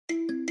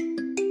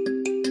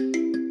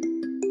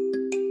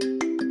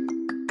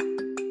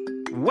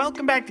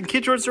welcome back to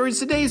Kid Short Stories.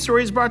 Today's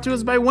story is brought to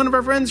us by one of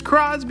our friends,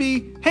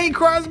 Crosby. Hey,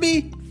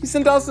 Crosby! He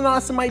sent us an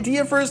awesome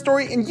idea for a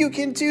story, and you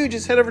can too.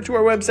 Just head over to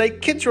our website,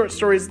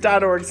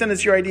 kidshortstories.org. Send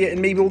us your idea,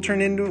 and maybe we'll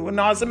turn it into an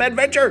awesome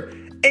adventure.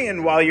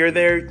 And while you're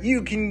there,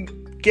 you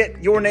can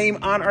get your name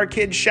on our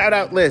kid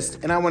shout-out list.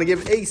 And I want to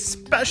give a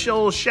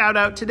special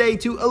shout-out today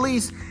to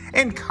Elise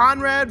and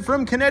Conrad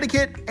from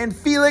Connecticut and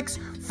Felix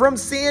from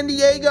San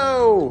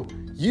Diego.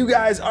 You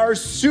guys are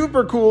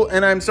super cool,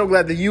 and I'm so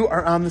glad that you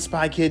are on the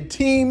Spy Kid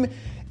team.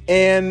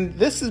 And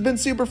this has been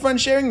super fun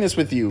sharing this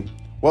with you.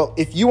 Well,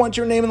 if you want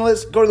your name on the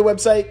list, go to the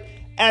website,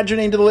 add your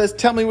name to the list,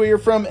 tell me where you're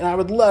from, and I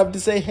would love to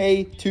say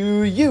hey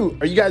to you.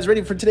 Are you guys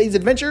ready for today's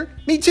adventure?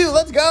 Me too,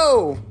 let's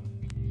go!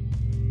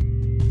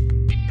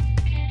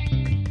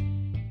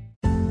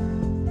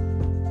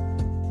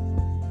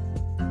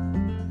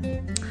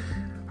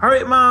 All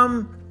right,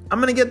 Mom,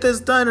 I'm going to get this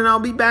done, and I'll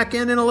be back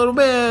in a little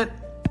bit.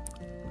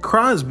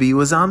 Crosby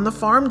was on the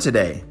farm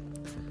today.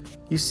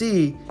 You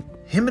see,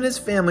 him and his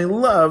family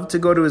loved to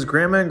go to his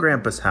grandma and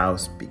grandpa's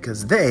house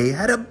because they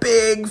had a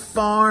big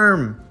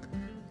farm.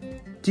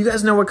 Do you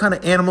guys know what kind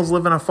of animals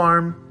live on a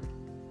farm?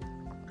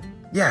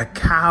 Yeah,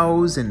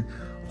 cows and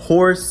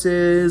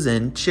horses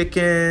and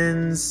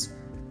chickens.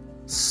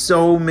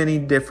 So many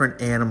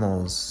different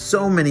animals.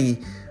 So many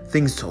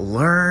things to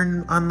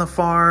learn on the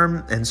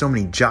farm and so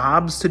many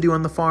jobs to do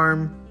on the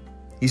farm.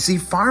 You see,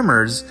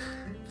 farmers,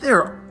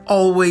 they're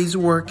always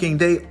working.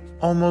 They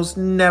almost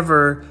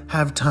never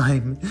have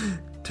time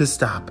to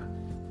stop.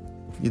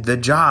 The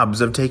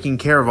jobs of taking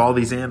care of all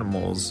these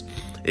animals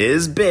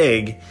is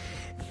big,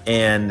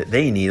 and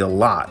they need a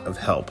lot of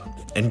help.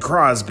 And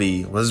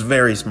Crosby was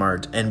very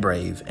smart and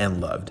brave and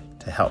loved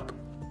to help.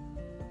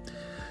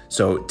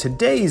 So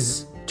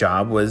today's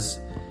job was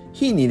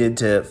he needed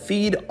to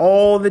feed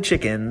all the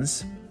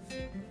chickens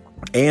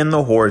and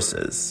the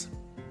horses.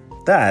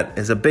 That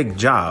is a big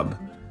job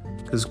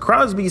because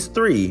Crosby's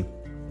 3,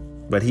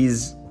 but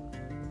he's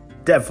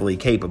definitely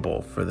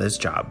capable for this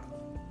job.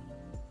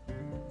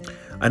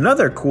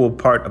 Another cool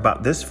part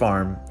about this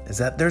farm is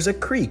that there's a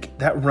creek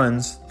that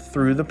runs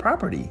through the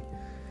property.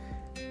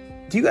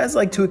 Do you guys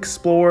like to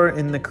explore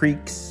in the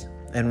creeks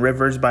and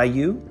rivers by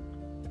you?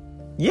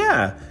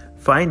 Yeah,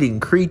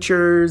 finding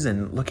creatures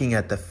and looking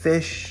at the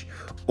fish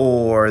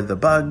or the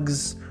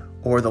bugs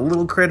or the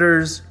little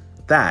critters.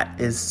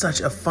 That is such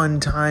a fun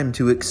time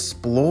to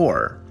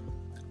explore.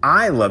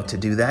 I love to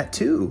do that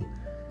too.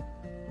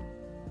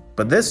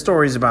 But this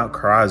story is about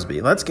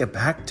Crosby. Let's get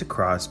back to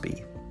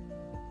Crosby.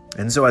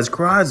 And so as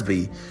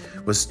Crosby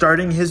was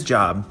starting his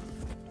job,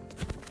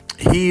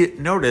 he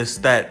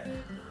noticed that,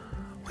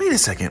 wait a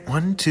second,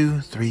 1, 2,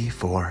 3,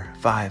 4,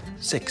 5,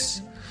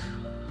 6.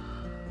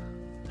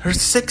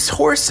 There's 6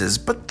 horses,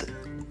 but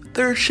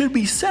there should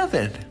be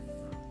 7.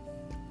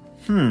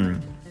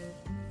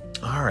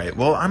 All right,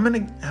 well, I'm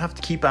going to have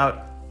to keep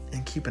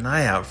an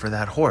eye out for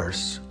that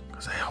horse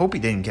because I hope he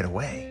didn't get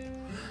away.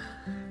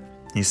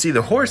 You see,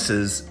 the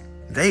horses,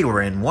 they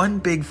were in one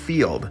big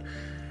field,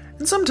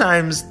 and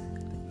sometimes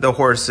the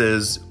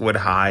horses would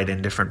hide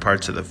in different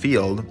parts of the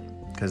field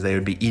because they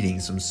would be eating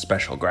some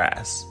special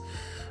grass.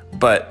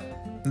 But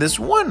this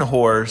one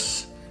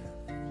horse,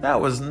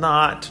 that was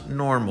not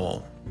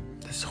normal.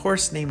 This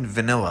horse named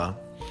Vanilla,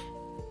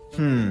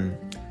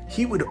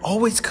 he would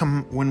always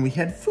come when we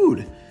had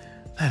food.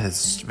 That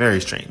is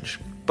very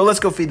strange. But let's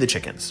go feed the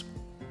chickens.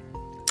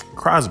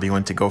 Crosby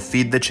went to go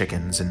feed the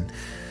chickens, and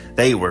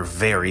they were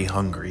very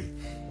hungry.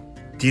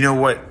 Do you know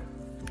what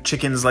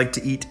chickens like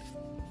to eat?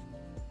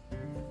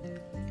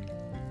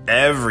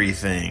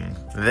 Everything.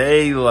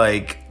 They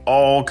like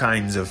all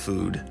kinds of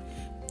food.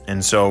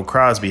 And so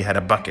Crosby had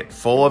a bucket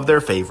full of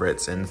their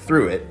favorites and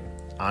threw it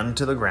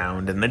onto the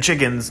ground, and the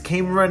chickens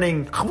came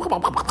running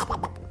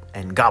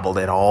and gobbled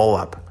it all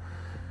up.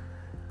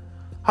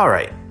 All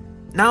right,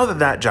 now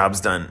that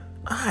job's done,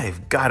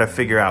 I've got to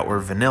figure out where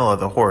Vanilla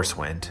the horse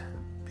went,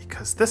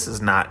 because this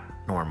is not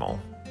normal.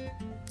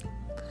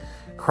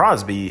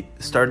 Crosby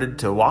started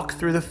to walk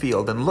through the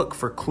field and look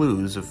for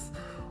clues of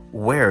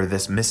where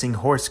this missing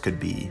horse could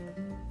be.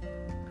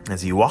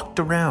 As he walked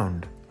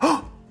around,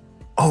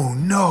 oh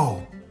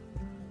no!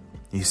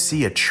 You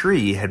see, a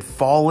tree had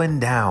fallen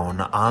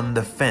down on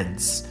the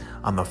fence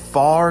on the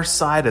far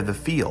side of the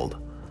field.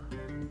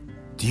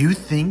 Do you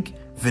think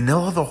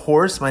Vanilla the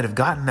horse might have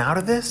gotten out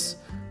of this?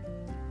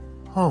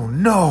 Oh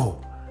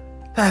no!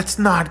 That's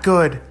not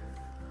good!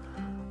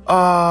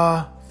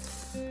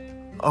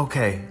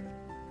 Okay.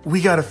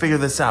 We gotta figure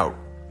this out.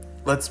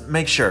 Let's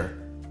make sure.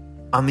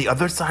 On the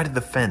other side of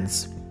the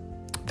fence,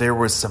 there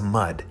was some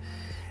mud.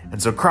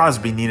 And so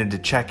Crosby needed to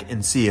check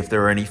and see if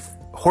there were any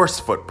horse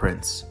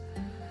footprints.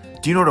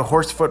 Do you know what a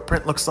horse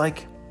footprint looks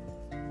like?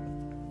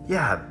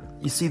 Yeah,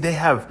 you see, they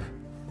have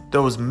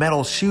those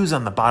metal shoes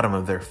on the bottom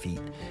of their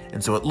feet.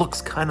 And so it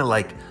looks kind of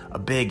like a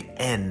big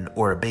N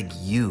or a big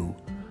U.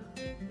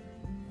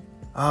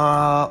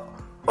 Oh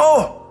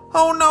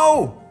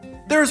no!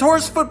 There's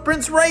horse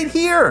footprints right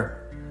here!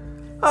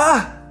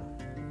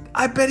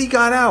 I bet he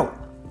got out.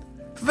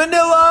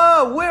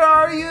 Vanilla, where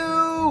are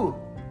you?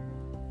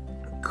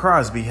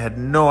 Crosby had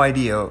no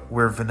idea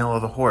where Vanilla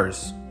the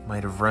horse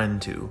might have run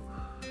to,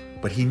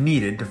 but he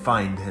needed to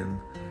find him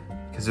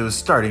because it was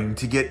starting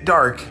to get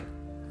dark.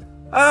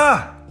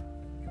 Ah!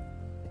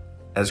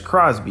 As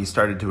Crosby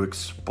started to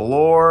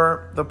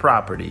explore the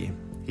property,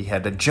 he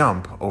had to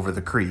jump over the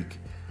creek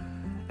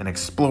and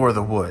explore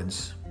the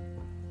woods.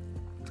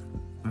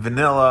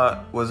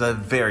 Vanilla was a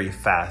very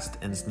fast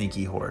and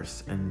sneaky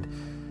horse,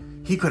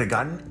 and he could have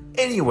gotten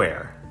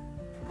anywhere.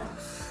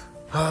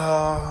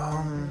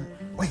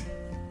 Wait,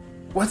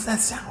 what's that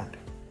sound?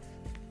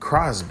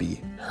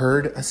 Crosby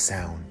heard a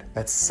sound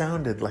that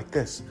sounded like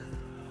this.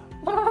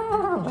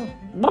 I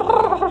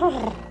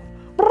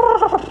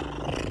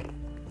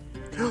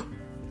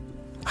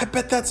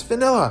bet that's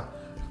Vanilla.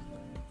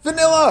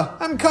 Vanilla,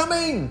 I'm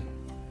coming!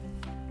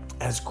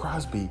 As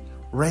Crosby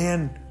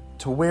ran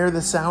to where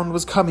the sound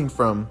was coming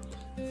from,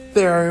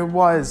 there it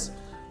was.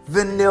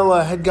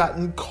 Vanilla had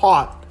gotten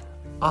caught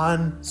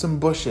on some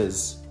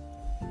bushes.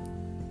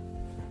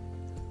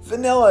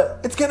 Vanilla,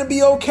 it's gonna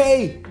be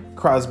okay,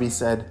 Crosby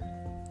said,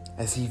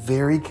 as he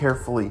very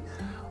carefully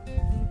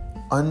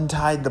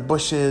untied the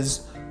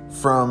bushes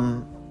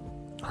from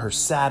her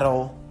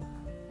saddle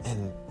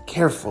and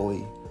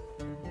carefully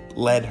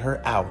led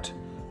her out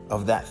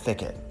of that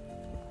thicket.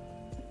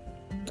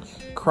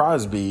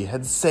 Crosby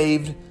had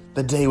saved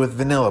the day with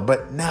Vanilla,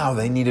 but now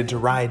they needed to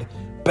ride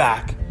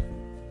back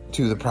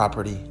to the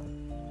property.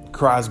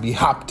 Crosby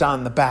hopped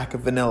on the back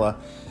of Vanilla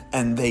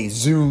and they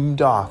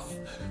zoomed off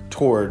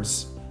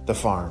towards the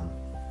farm.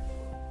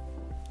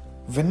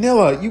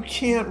 Vanilla, you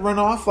can't run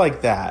off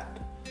like that.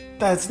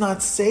 That's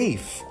not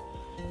safe.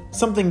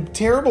 Something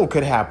terrible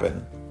could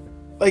happen.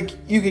 Like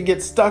you could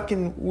get stuck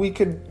and we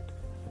could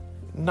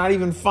not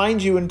even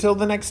find you until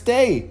the next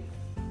day.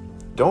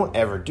 Don't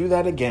ever do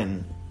that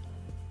again.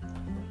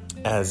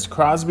 As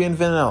Crosby and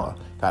Vanilla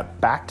got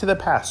back to the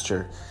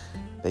pasture,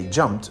 they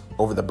jumped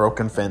over the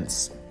broken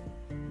fence.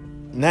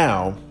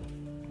 Now,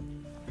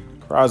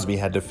 Crosby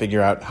had to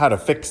figure out how to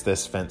fix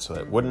this fence so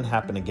it wouldn't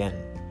happen again.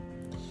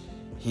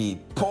 He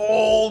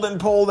pulled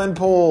and pulled and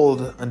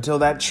pulled until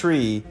that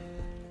tree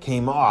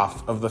came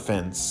off of the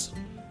fence.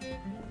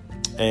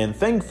 And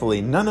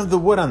thankfully, none of the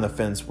wood on the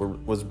fence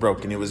was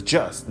broken. It was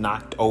just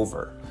knocked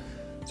over.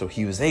 So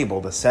he was able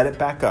to set it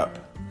back up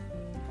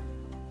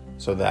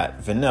so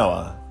that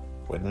Vanilla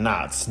would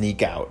not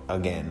sneak out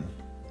again.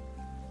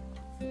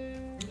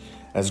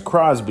 As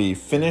Crosby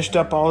finished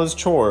up all his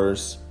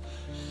chores,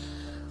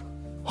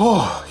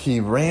 he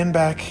ran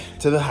back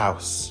to the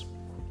house.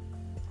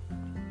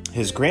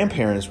 His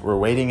grandparents were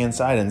waiting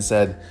inside and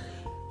said,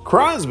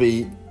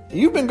 "Crosby,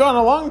 you've been gone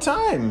a long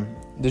time.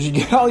 Did you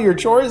get all your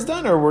chores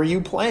done or were you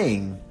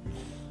playing?"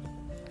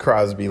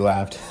 Crosby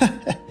laughed.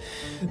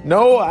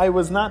 "No, I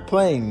was not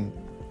playing.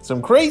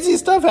 Some crazy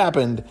stuff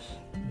happened,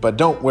 but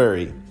don't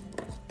worry.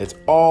 It's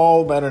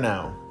all better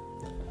now."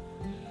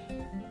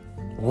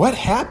 "What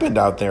happened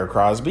out there,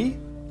 Crosby?"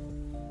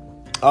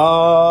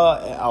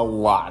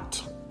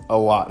 A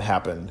lot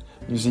happened.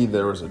 You see,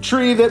 there was a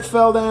tree that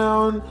fell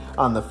down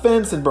on the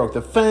fence and broke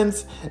the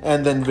fence,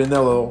 and then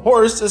Vanilla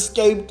horse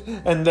escaped,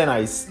 and then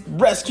I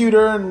rescued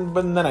her, and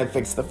then I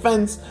fixed the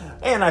fence,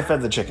 and I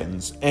fed the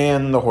chickens,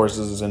 and the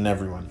horses, and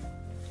everyone.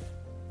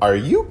 Are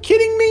you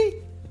kidding me?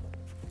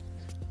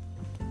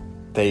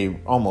 They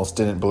almost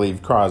didn't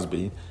believe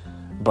Crosby,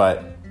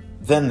 but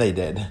then they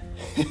did.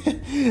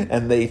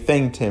 And they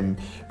thanked him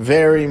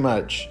very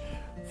much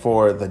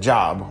for the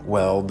job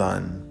well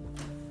done.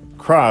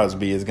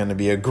 Crosby is going to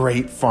be a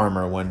great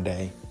farmer one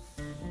day.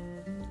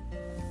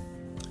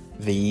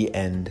 The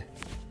end.